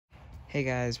Hey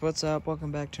guys, what's up?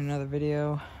 Welcome back to another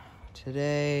video.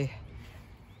 Today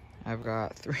I've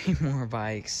got 3 more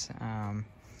bikes.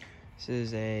 This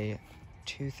is a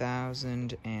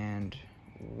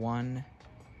 2001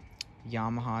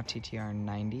 Yamaha TTR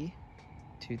 90,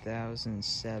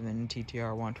 2007 TTR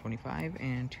 125,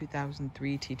 and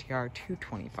 2003 TTR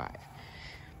 225.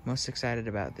 Most excited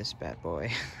about this bad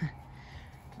boy.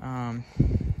 Got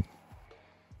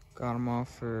them all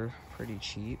for pretty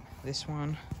cheap. This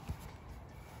one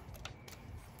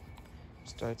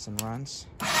starts and runs.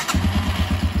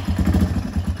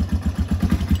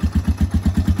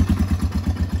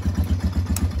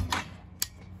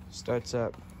 Starts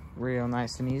up real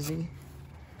nice and easy.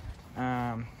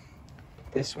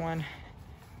 This one,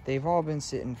 they've all been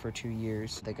sitting for 2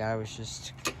 years. The guy was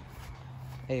just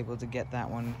able to get that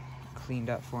one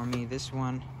cleaned up for me. This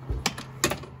one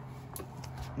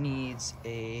needs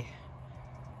a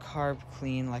carb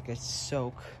clean, like a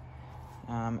soak,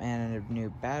 and a new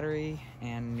battery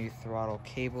and new throttle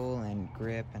cable and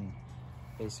grip and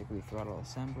basically throttle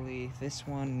assembly. This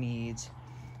one needs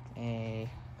a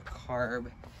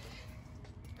carb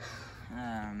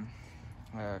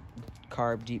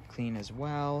deep clean as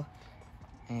well,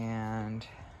 and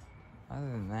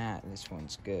other than that, this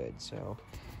one's good. So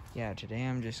yeah, today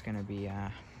I'm just gonna be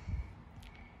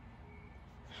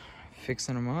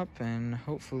fixing them up and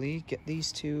hopefully get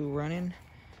these 2 running.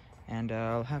 And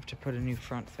I'll have to put a new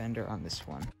front fender on this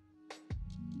one.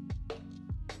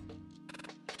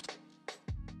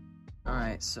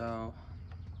 Alright, so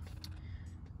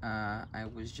I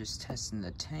was just testing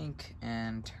the tank,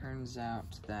 and turns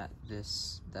out that the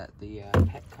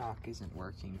petcock isn't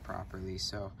working properly,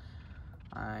 so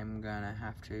I'm gonna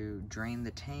have to drain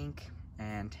the tank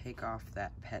and take off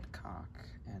that petcock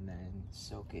and then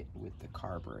soak it with the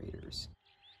carburetors.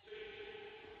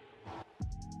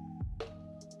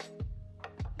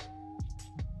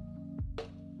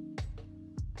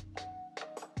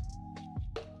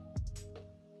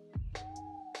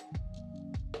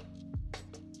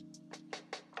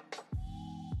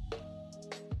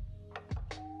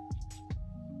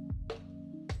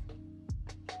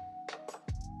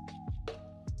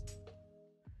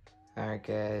 Alright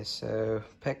guys, so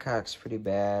petcock's pretty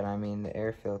bad. I mean, the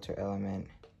air filter element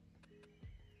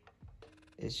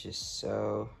is just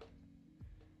so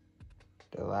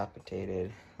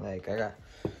dilapidated. Like,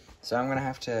 so I'm gonna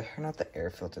have to, not the air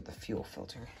filter, the fuel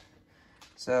filter.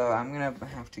 So I'm gonna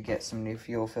have to get some new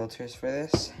fuel filters for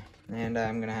this, and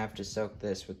I'm gonna have to soak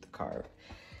this with the carb,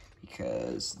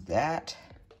 because that,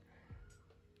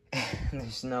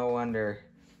 there's no wonder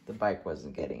the bike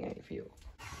wasn't getting any fuel.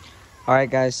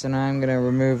 Alright guys, so now I'm going to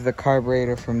remove the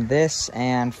carburetor from this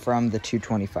and from the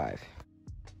 225.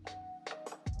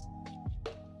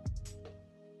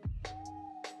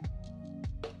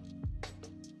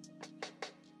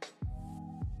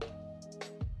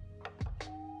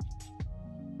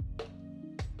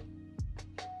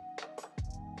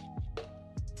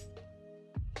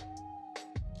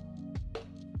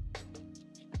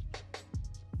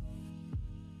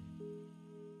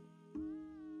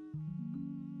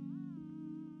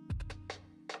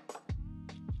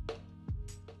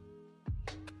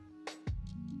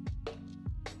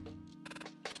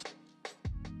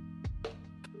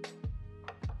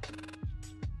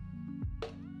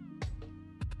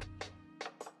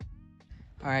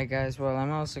 Alright guys, well,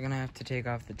 I'm also going to have to take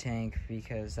off the tank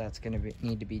because that's going to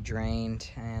need to be drained,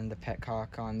 and the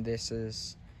petcock on this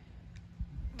is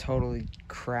totally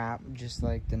crap, just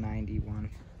like the 91.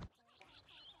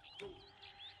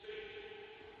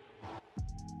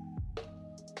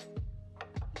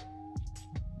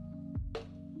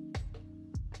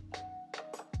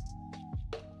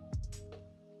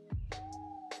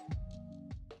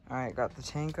 Alright, got the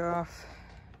tank off,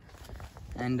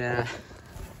 and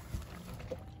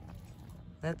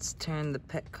let's turn the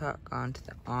petcock onto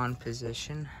the on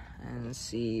position and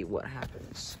see what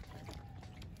happens.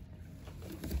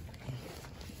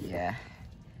 Yeah.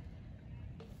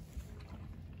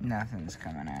 Nothing's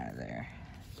coming out of there.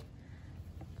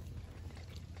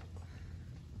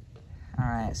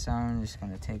 Alright, so I'm just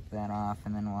gonna take that off,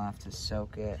 and then we'll have to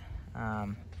soak it.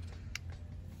 I'll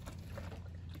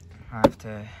have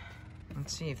to,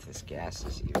 let's see if this gas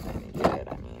is even any good.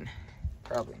 I mean,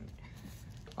 probably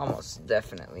almost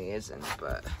definitely isn't,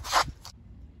 but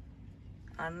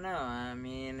I don't know. I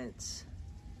mean, it's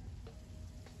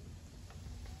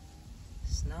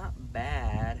not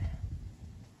bad,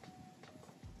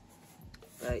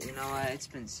 but you know what, it's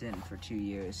been sitting for 2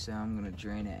 years, so I'm gonna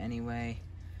drain it anyway.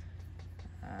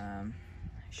 I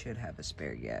should have a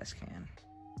spare gas can.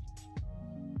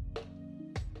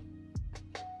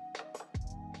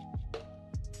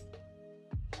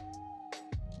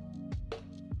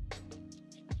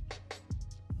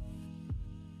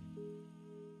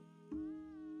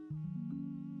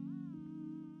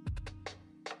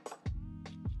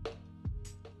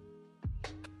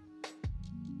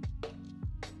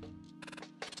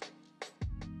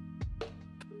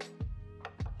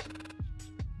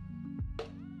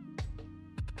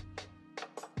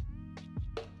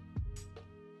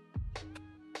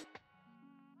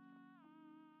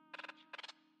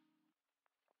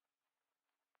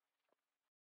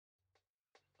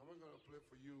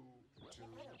 for you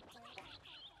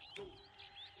to...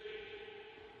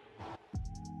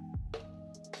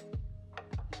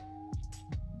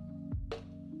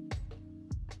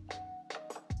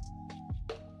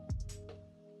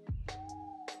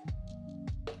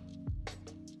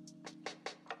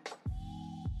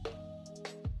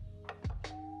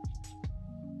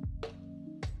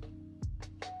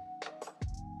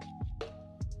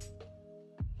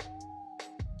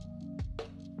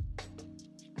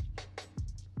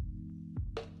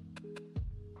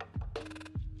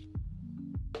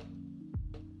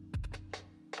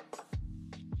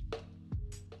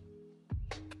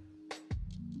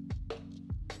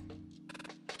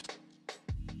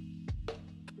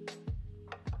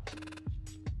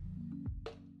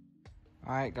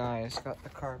 Alright guys, got the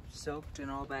carb soaked and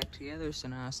all back together, so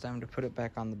now it's time to put it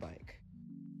back on the bike.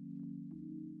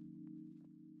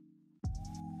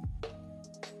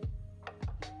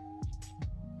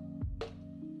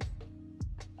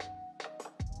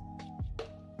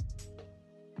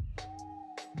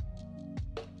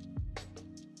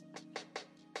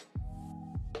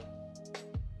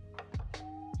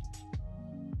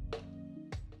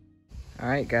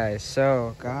 Alright guys,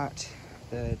 so got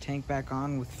the tank back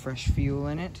on with fresh fuel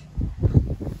in it.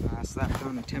 Slapped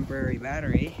on a temporary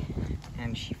battery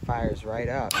and she fires right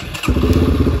up.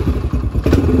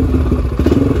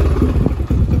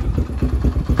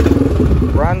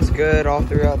 Runs good all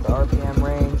throughout the RPM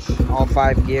range, all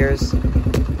 5 gears.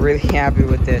 Really happy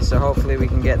with this, so hopefully we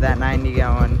can get that 90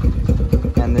 going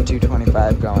and the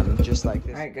 225 going just like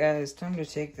this. Alright guys, time to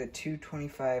take the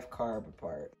 225 carb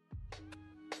apart.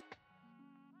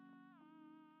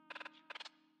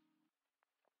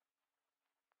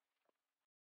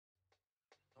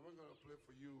 I'm gonna play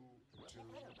for you to...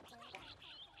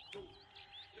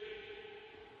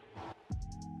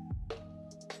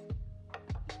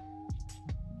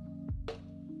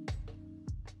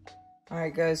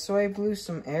 Alright guys, so I blew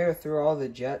some air through all the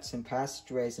jets and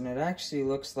passageways and it actually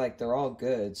looks like they're all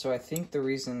good. So I think the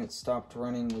reason it stopped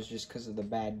running was just because of the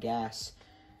bad gas.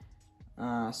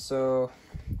 Yeah,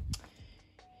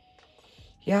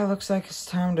 looks like it's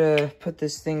time to put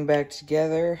this thing back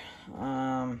together.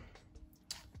 I'm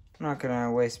not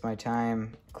gonna waste my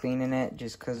time cleaning it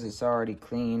just because it's already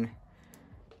clean.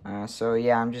 So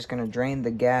yeah, I'm just gonna drain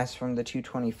the gas from the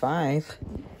 225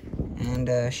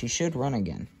 and she should run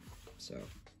again. So.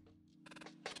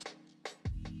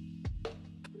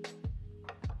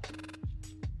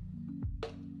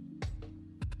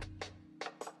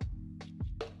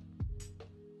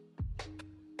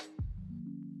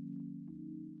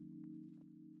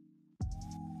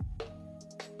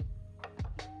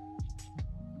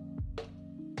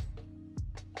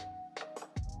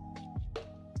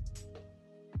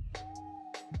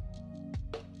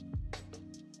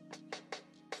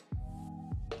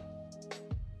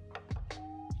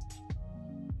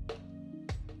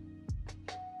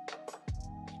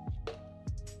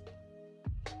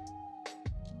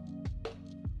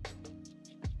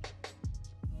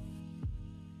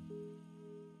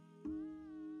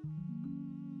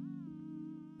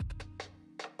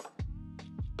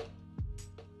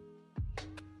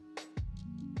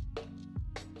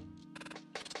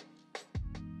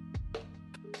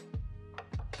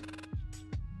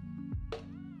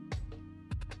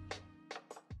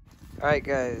 Alright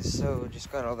guys, so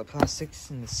just got all the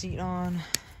plastics and the seat on.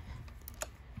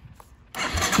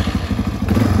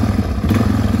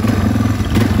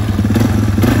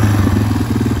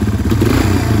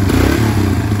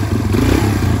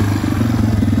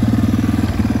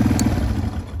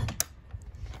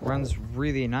 Runs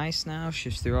really nice now,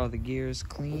 shifts through all the gears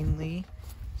cleanly.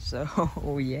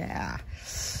 So yeah,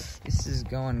 this is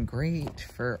going great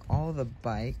for all the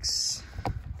bikes.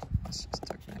 Let's just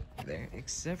tuck that there,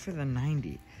 except for the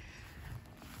 90.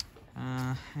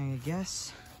 I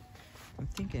guess I'm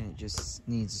thinking it just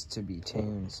needs to be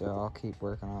tuned, so I'll keep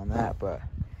working on that. But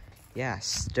yeah,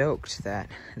 stoked that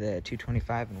the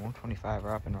 225 and 125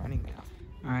 are up and running now.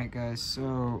 All right, guys.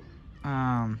 So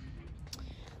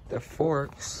the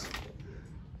forks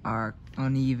are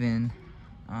uneven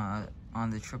on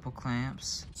the triple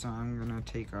clamps, so I'm gonna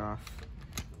take off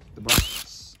the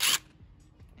buckets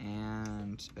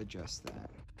and adjust that.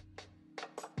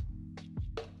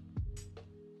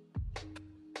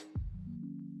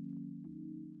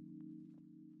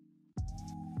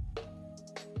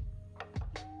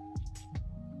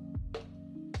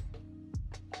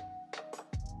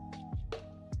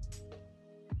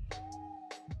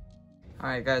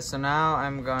 Alright guys, so now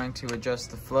I'm going to adjust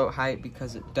the float height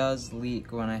because it does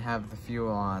leak when I have the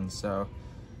fuel on, so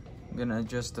I'm gonna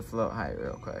adjust the float height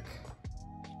real quick.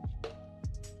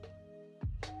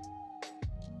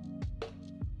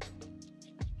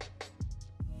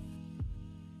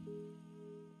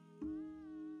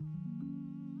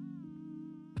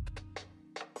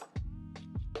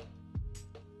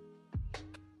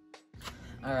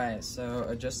 Alright, so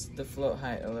adjust the float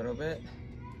height a little bit.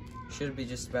 Should be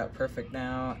just about perfect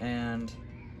now, and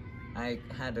I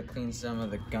had to clean some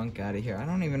of the gunk out of here. I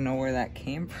don't even know where that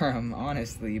came from,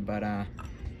 honestly, but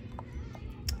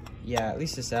yeah, at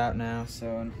least it's out now,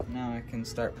 so now I can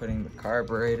start putting the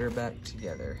carburetor back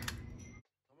together.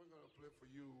 I'm gonna play for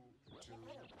you to.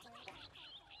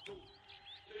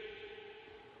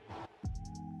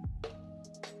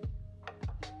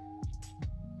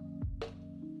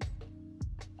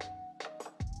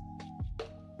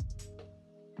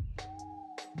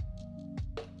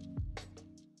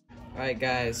 Alright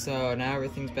guys, so now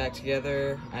everything's back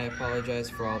together. I apologize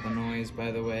for all the noise,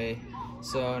 by the way.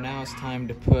 So now it's time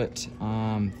to put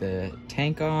the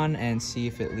tank on and see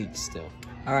if it leaks still.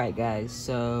 Alright guys,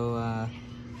 so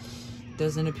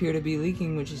doesn't appear to be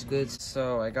leaking, which is good.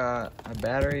 So I got a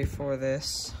battery for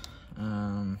this.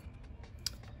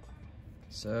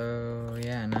 So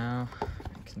yeah, now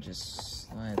I can just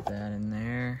slide that in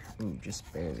there. Ooh,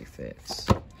 just barely fits.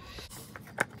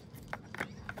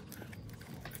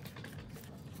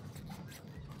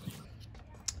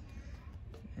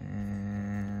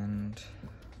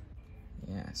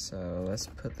 So let's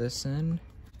put this in.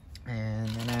 And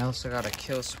then I also got a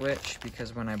kill switch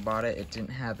because when I bought it, it didn't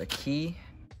have a key.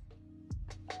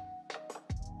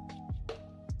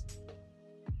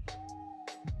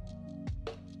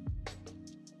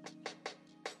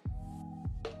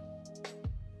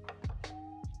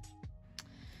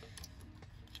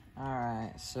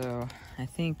 Alright, so I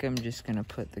think I'm just gonna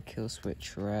put the kill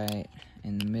switch right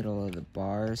in the middle of the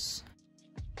bars.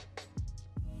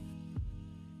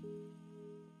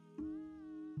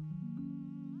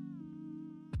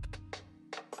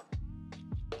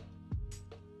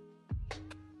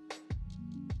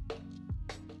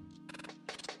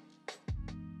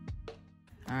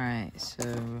 Alright, so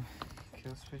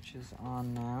kill switch is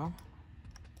on now.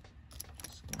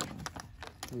 Just gonna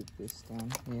loop this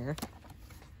down here.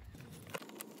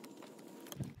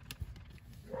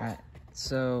 Alright,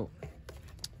 so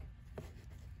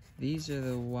these are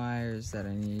the wires that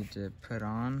I need to put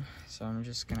on. So I'm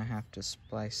just gonna have to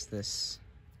splice this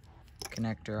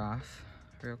connector off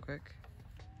real quick.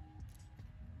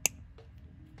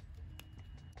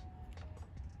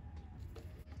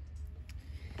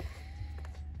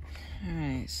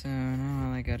 Alright, so now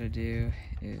all I gotta do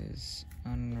is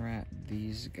unwrap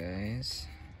these guys.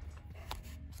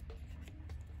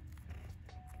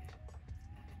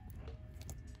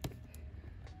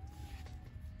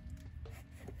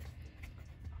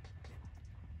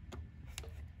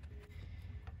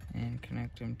 And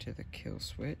connect them to the kill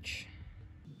switch.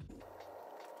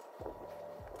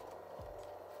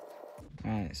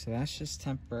 Alright, so that's just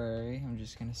temporary. I'm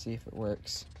just gonna see if it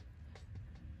works.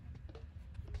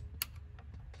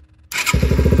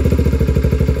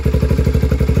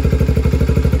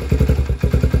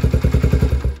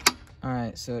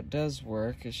 Alright, so it does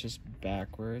work, it's just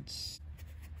backwards.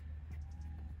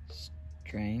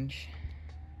 Strange.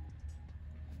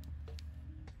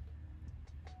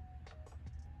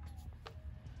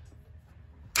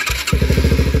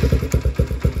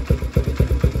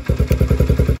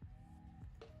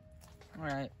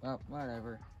 Alright, well,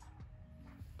 whatever.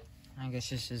 I guess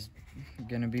this is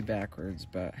gonna be backwards,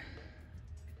 but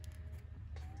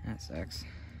that sucks.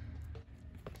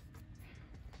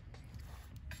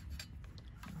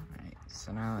 Alright,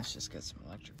 so now let's just get some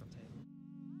electrical tape.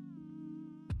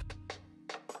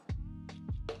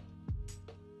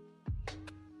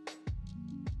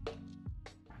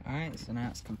 Alright, so now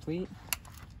it's complete.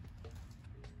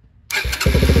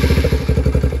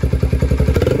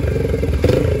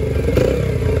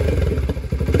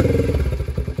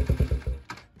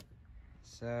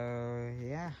 So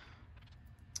yeah,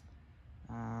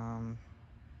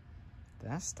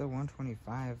 that's the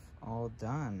 125 all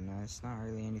done. It's not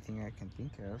really anything I can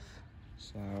think of.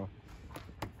 So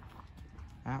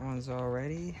that one's all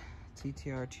ready.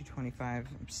 TTR 225.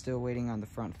 I'm still waiting on the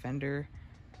front fender,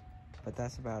 but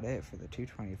that's about it for the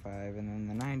 225. And then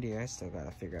the 90, I still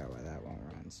gotta figure out why that won't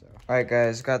run. So all right,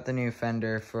 guys, got the new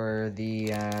fender for the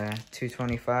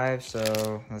 225.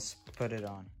 So let's put it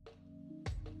on.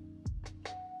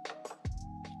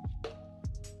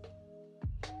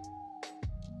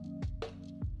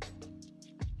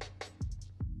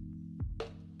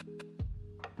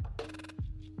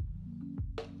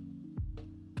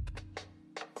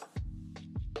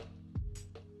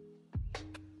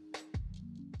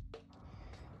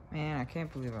 Man, I can't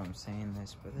believe I'm saying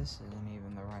this, but this isn't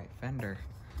even the right fender.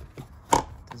 It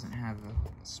doesn't have the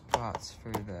spots for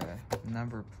the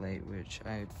number plate, which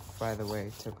I, by the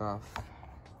way, took off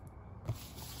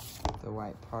the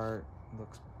white part.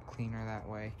 Looks cleaner that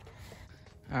way.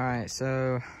 Alright,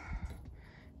 so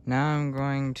now I'm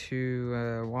going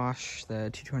to wash the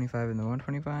 225 and the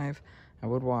 125. I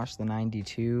would wash the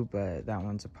 92, but that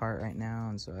one's apart right now,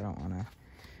 and so I don't want to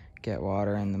get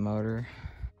water in the motor.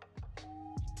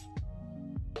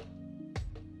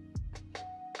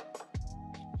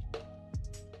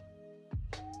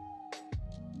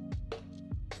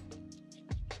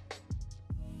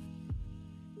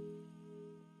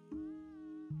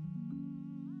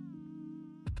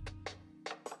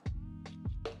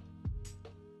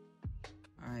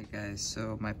 Alright guys,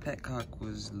 so my petcock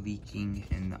was leaking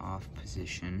in the off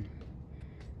position,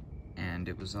 and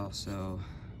it was also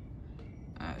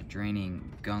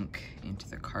draining gunk into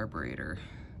the carburetor,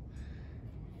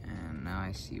 and now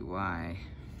I see why.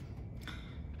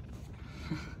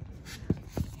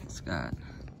 It's got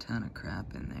a ton of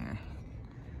crap in there,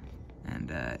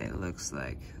 and it looks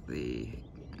like the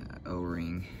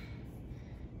O-ring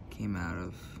came out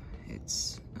of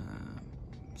its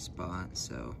spot,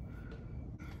 so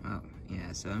oh,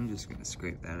 yeah, so I'm just gonna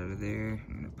scrape that out of there.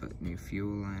 I'm gonna put new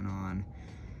fuel line on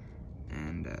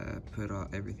and put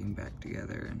everything back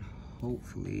together, and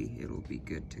hopefully it'll be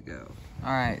good to go.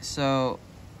 All right, so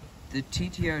the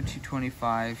TTR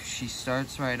 225, she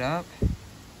starts right up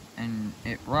and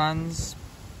it runs,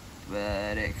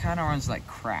 but it kind of runs like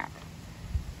crap.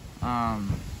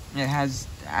 It has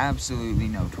absolutely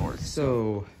no torque.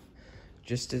 So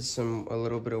just did a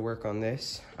little bit of work on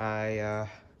this. I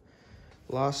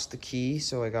lost the key,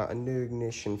 so I got a new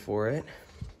ignition for it.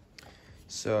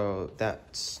 So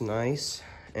that's nice.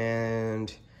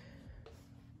 And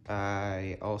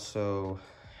I also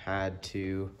had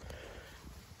to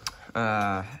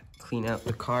clean out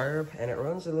the carb, and it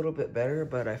runs a little bit better,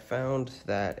 but I found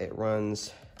that it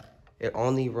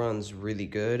only runs really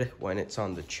good when it's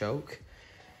on the choke.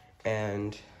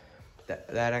 And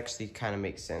that actually kind of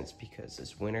makes sense because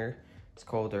it's winter, it's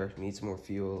colder, needs more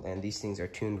fuel, and these things are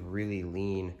tuned really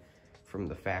lean from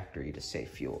the factory to save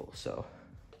fuel. So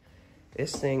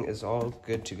this thing is all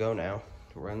good to go now.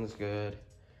 Runs good,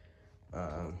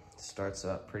 starts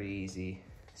up pretty easy.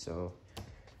 So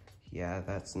yeah,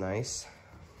 that's nice.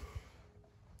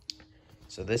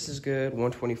 So this is good.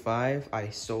 125. I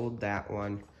sold that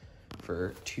one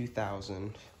for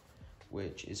 $2,000,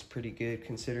 which is pretty good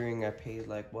considering I paid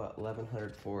like what,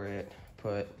 $1,100 for it.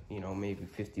 Put, you know, maybe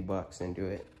 50 bucks into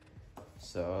it.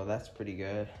 So that's pretty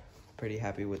good. Pretty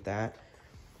happy with that.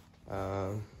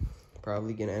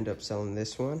 Probably gonna end up selling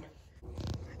this one.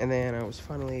 And then I was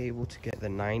finally able to get the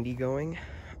 90 going.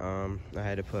 I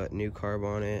had to put new carb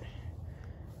on it,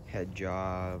 head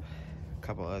job, a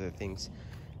couple other things,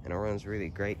 and it runs really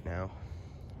great now.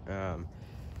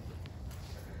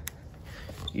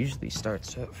 Usually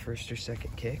starts up first or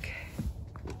second kick.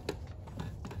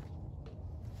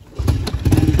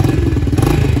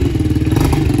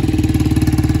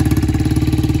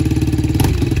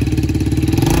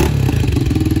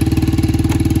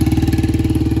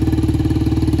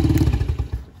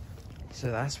 So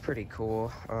that's pretty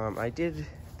cool. I did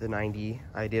the 90.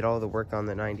 I did all the work on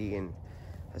the 90 in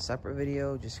a separate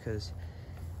video just because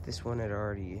this one had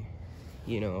already,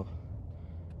 you know,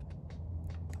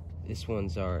 this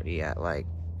one's already at like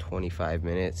 25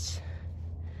 minutes.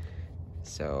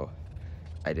 So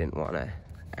I didn't want to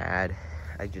add.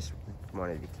 I just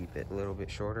wanted to keep it a little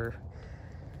bit shorter.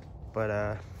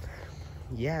 But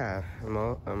yeah,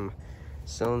 I'm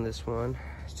selling this one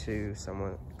to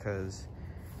someone because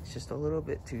it's just a little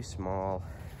bit too small.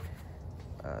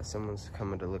 Someone's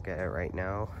coming to look at it right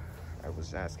now. I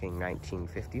was asking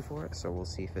 $19.50 for it, so we'll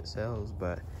see if it sells.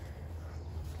 But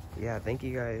yeah, thank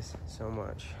you guys so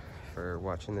much for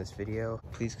watching this video.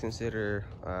 Please consider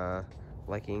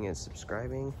liking and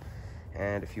subscribing.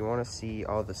 And if you want to see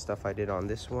all the stuff I did on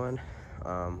this one,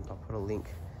 I'll put a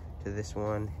link to this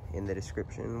one in the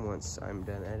description once I'm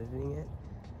done editing it.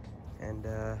 And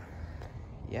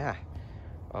yeah,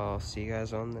 I'll see you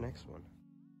guys on the next one.